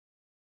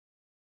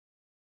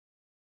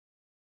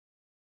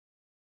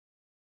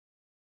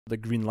the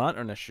Green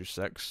Lantern issue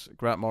 6.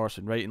 Grant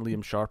Morrison writing,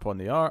 Liam Sharp on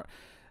the art.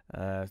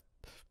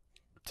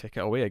 Take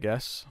it away, I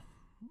guess.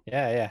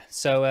 Yeah.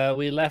 So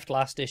we left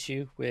last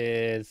issue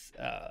with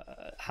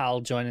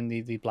Hal joining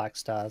the Black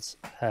Stars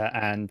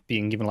and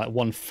being given like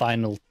one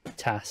final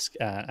task,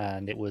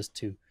 and it was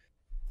to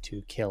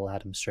kill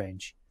Adam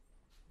Strange,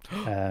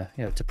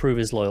 to prove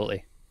his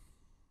loyalty.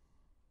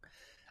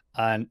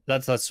 And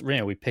that's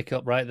we pick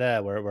up right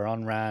there where we're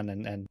on Ran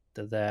and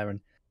they're there,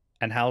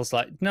 and Hal's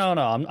like, no,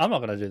 I'm not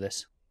going to do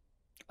this.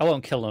 I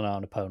won't kill an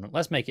unarmed opponent.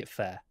 Let's make it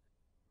fair.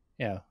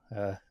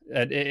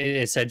 It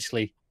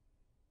essentially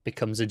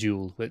becomes a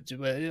duel. Which,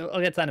 I'll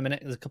get to that in a minute.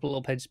 There's a couple of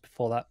little pages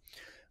before that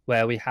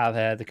where we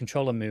have the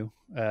controller Mu,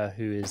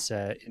 who is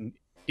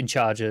in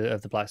charge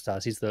of the Black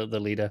Stars. He's the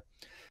leader.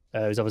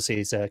 He's obviously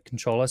his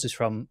controller. He's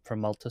from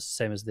Maltus,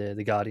 same as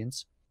the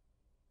Guardians.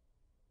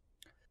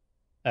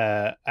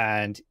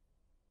 And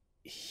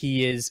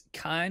he is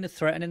kind of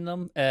threatening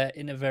them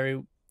in a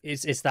very...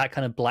 It's that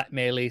kind of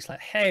blackmail-y. It's like,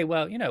 hey,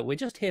 well, we're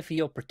just here for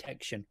your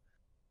protection.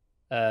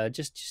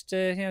 Just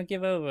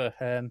give over.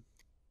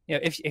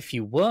 If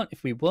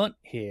we weren't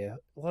here,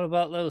 what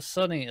about those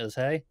Sun Eaters,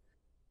 hey?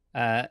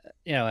 And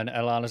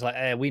Alana's like,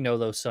 hey, we know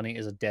those Sun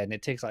Eaters are dead, and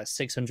it takes like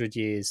 600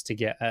 years to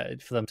get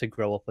for them to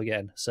grow up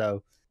again.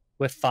 So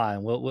we're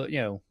fine.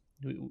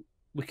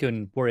 We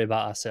can worry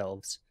about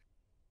ourselves.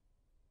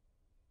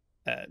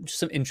 Just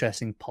some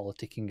interesting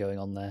politicking going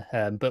on there.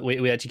 But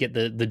we actually get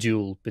the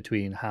duel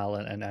between Hal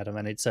and Adam,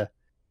 and it's a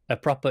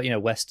proper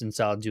Western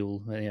style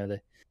duel.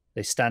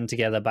 They stand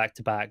together back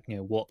to back,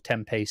 walk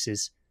 10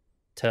 paces,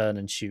 turn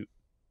and shoot.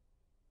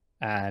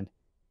 And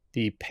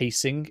the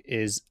pacing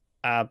is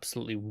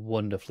absolutely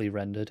wonderfully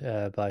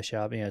rendered by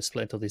Sharp.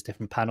 Split into all these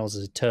different panels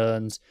as it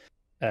turns,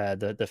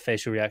 the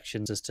facial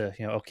reactions as to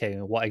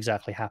what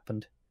exactly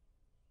happened.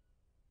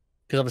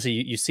 Because obviously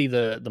you see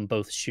them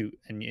both shoot,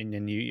 and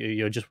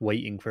you're just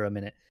waiting for a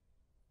minute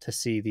to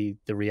see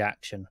the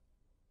reaction,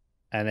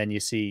 and then you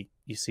see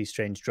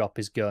Strange drop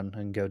his gun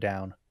and go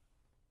down.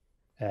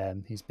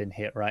 He's been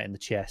hit right in the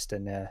chest,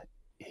 and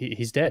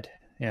he's dead.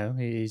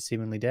 He's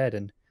seemingly dead,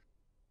 and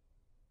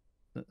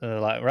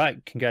they're like,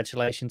 right,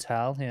 congratulations,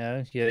 Hal.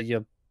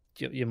 You're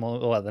more.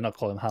 Well, they're not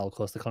calling him Hal, of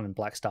course. They're calling him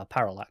Black Star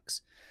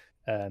Parallax.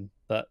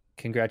 But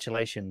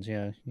congratulations,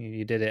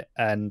 you did it.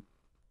 And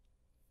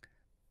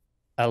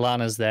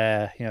Alana's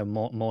there,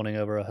 mourning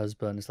over her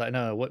husband. It's like,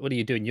 no, what are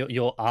you doing?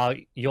 You're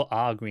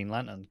our Green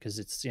Lantern, because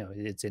it's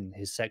in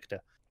his sector.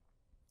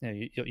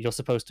 You're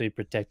supposed to be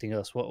protecting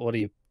us. What are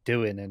you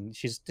doing? And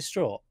she's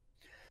distraught.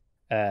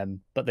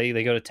 But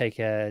they go to take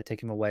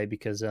him away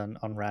because on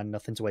Ran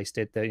nothing's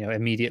wasted. They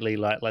immediately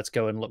like, let's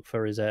go and look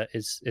for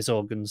his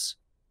organs.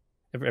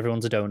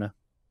 Everyone's a donor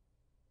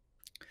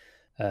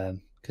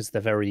because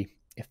they're very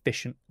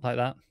efficient like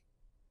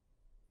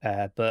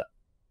that. But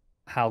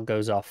Hal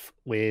goes off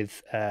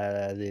with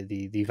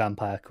the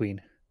vampire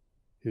queen,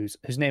 whose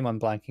name I'm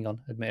blanking on,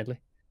 admittedly.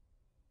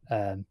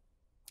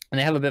 And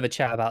they have a bit of a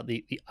chat about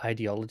the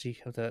ideology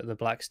of the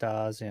Black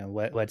Stars.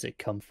 Where does it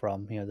come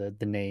from?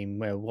 The name.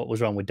 What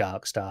was wrong with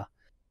Dark Star?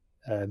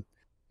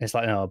 It's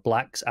like, no,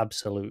 Black's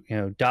absolute.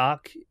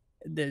 Dark.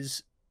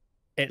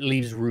 It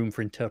leaves room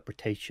for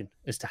interpretation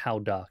as to how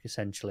dark,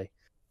 essentially.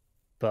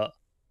 But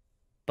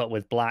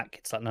with Black,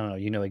 it's like, no,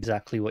 you know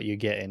exactly what you're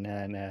getting,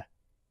 and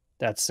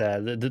that's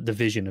the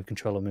vision of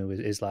Controller Mu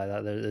is like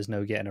that. There's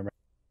no getting around.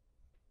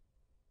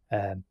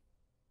 And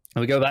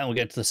we go back and we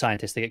get to the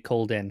scientists. They get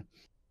called in.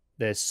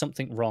 There's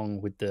something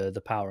wrong with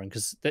the powering,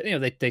 because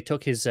they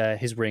took his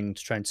ring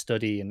to try and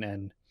study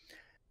and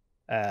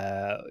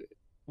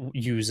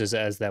use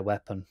as their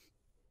weapon,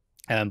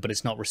 but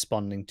it's not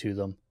responding to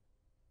them.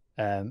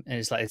 And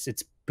it's like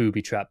it's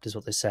booby trapped, is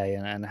what they say.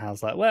 And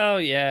Hal's like,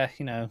 well, yeah,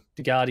 the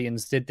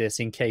Guardians did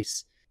this in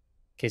case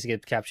it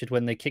gets captured.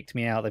 When they kicked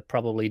me out, they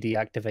probably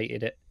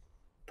deactivated it,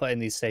 put in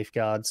these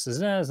safeguards.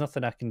 There's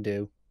nothing I can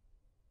do.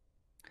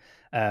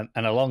 And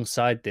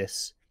alongside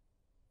this,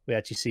 we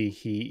actually see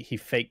he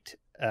faked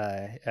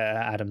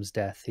Adam's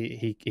death.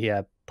 He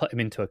put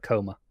him into a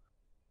coma.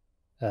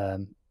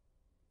 Which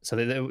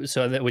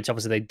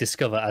obviously they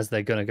discover as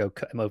they're going to go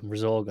cut him open for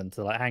his organs.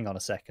 They're like, hang on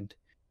a second.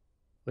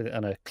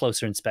 On a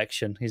closer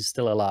inspection, he's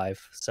still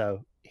alive,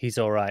 so he's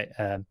all right.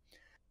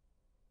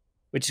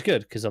 Which is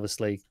good, because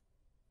obviously,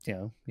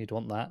 you'd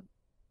want that.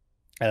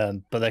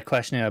 But they're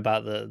questioning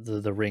about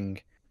the ring,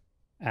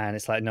 and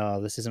it's like,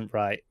 no, this isn't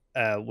right.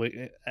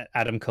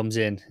 Adam comes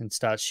in and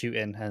starts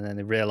shooting, and then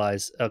they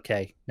realize,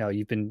 okay, no,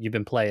 you've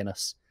been playing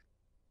us.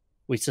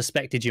 We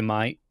suspected you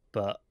might,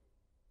 but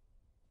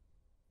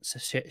it's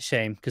a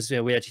shame, because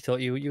we actually thought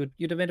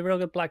you'd have made a real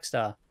good Black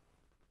Star.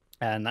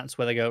 And that's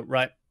where they go,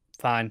 right,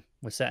 fine,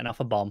 we're setting off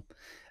a bomb,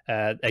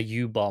 a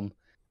U-bomb,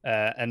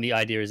 and the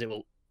idea is it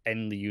will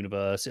end the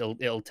universe.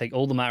 It'll take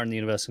all the matter in the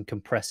universe and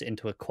compress it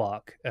into a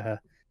quark,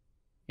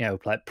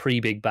 like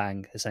pre-Big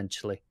Bang,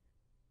 essentially,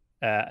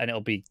 and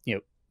it'll be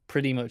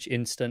pretty much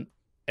instant.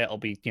 It'll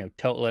be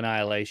total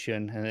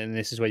annihilation, and then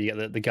this is where you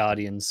get the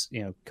Guardians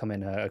come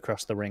in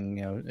across the ring.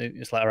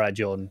 It's like, all right,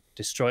 Jordan,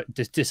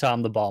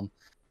 disarm the bomb.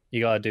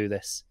 You gotta do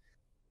this.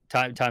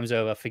 time's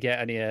over. Forget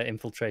any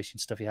infiltration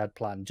stuff you had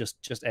planned.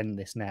 Just end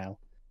this now.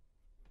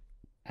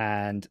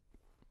 And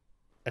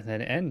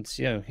then it ends.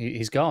 You know,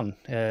 he's gone.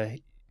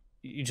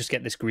 You just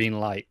get this green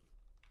light,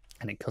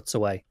 and it cuts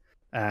away.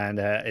 And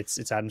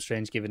it's Adam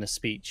Strange giving a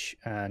speech,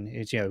 and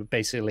it's, you know,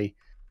 basically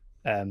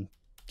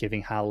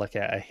giving Hal like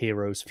a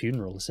hero's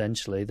funeral.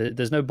 Essentially,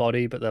 there's no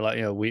body, but they're like,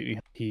 you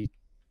know,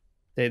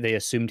 they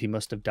assumed he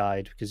must have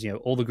died because, you know,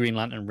 all the Green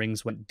Lantern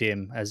rings went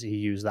dim as he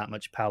used that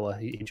much power.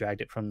 He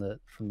dragged it from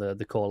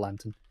the core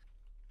lantern,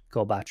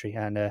 core battery,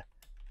 and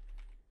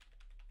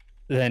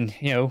then,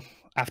 you know,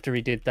 after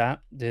he did that,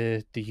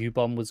 the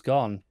U-bomb was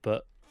gone,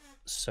 but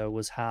so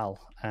was Hal,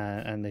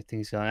 and they think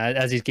he's gone.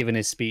 As he's giving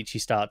his speech, he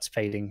starts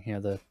fading. You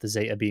know, the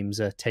Zeta beams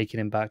are taking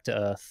him back to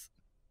Earth,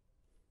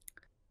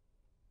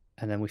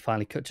 and then we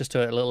finally cut just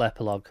to a little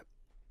epilogue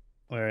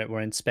where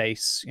we're in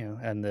space, you know,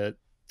 and the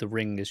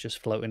ring is just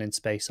floating in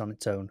space on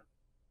its own.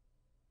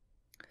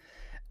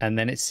 And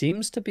then it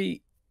seems to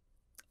be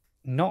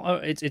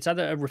not it's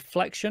either a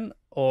reflection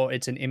or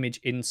it's an image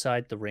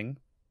inside the ring.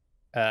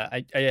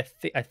 I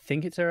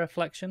think it's a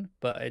reflection,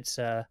 but it's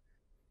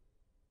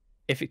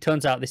if it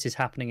turns out this is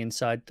happening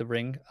inside the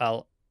ring,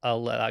 I'll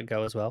let that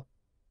go as well,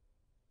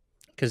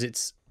 because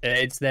it's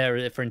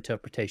there for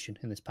interpretation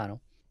in this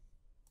panel.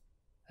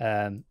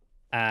 And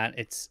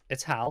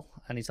it's Hal,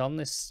 and he's on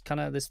this kind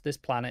of this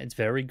planet. It's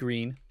very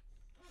green.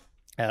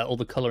 All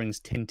the coloring's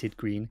tinted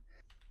green,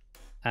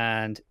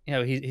 and, you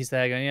know, he's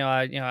there going,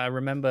 I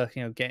remember,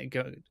 you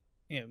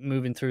know,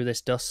 moving through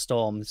this dust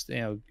storm, this, you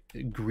know,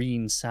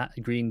 green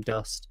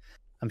dust.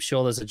 I'm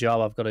sure there's a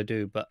job I've got to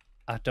do, but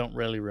I don't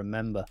really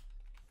remember.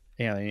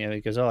 You know, he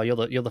goes, oh,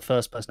 you're the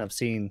first person I've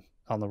seen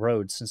on the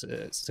road since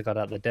I got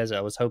out of the desert.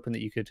 I was hoping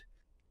that you could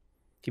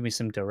give me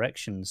some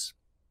directions.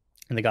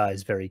 And the guy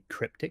is very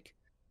cryptic.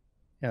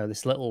 You know,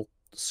 this little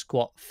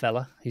squat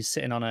fella, he's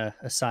sitting on a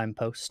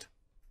signpost.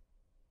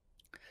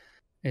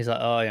 He's like,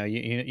 oh,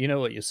 you know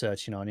what you're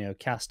searching on, you know,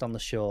 cast on the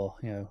shore,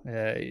 you know,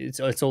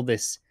 it's all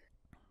this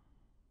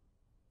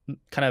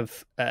kind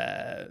of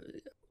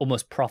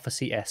almost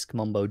prophecy-esque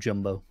mumbo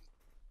jumbo.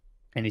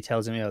 And he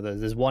tells him, you know,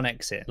 there's one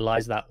exit, it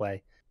lies that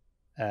way.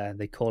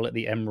 They call it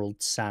the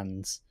Emerald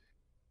Sands.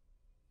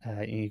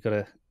 You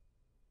gotta,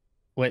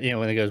 when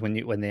he goes,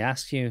 when they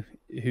ask you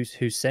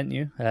who sent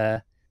you,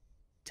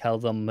 tell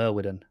them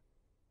Merwidon,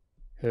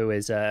 who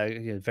is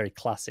a very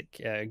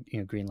classic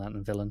Green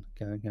Lantern villain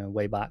going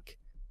way back.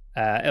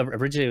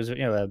 Originally, it was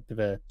a bit of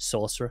a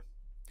sorcerer.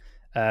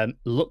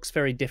 Looks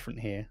very different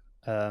here,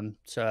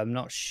 so I'm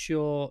not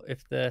sure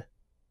if they're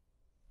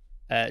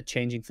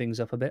changing things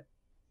up a bit,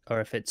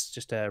 or if it's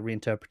just a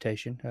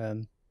reinterpretation.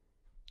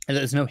 And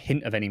there's no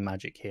hint of any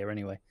magic here,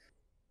 anyway.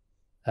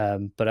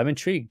 But I'm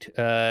intrigued.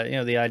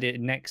 The idea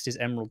next is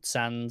Emerald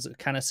Sands. It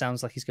kind of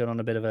sounds like he's going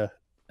on a bit of a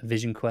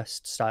Vision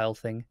Quest style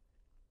thing.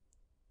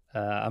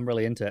 I'm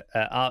really into it.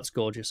 Art's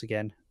gorgeous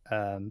again.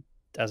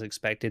 As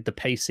expected. The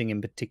pacing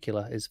in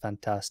particular is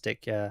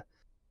fantastic,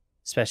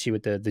 especially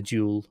with the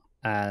duel,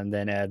 and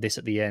then this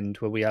at the end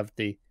where we have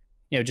the,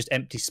 just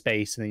empty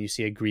space, and then you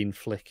see a green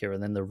flicker,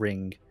 and then the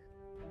ring,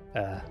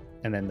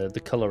 and then the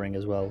coloring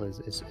as well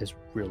is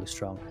really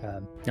strong.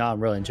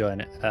 I'm really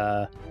enjoying it.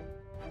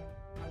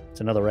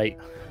 It's another 8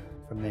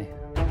 from me.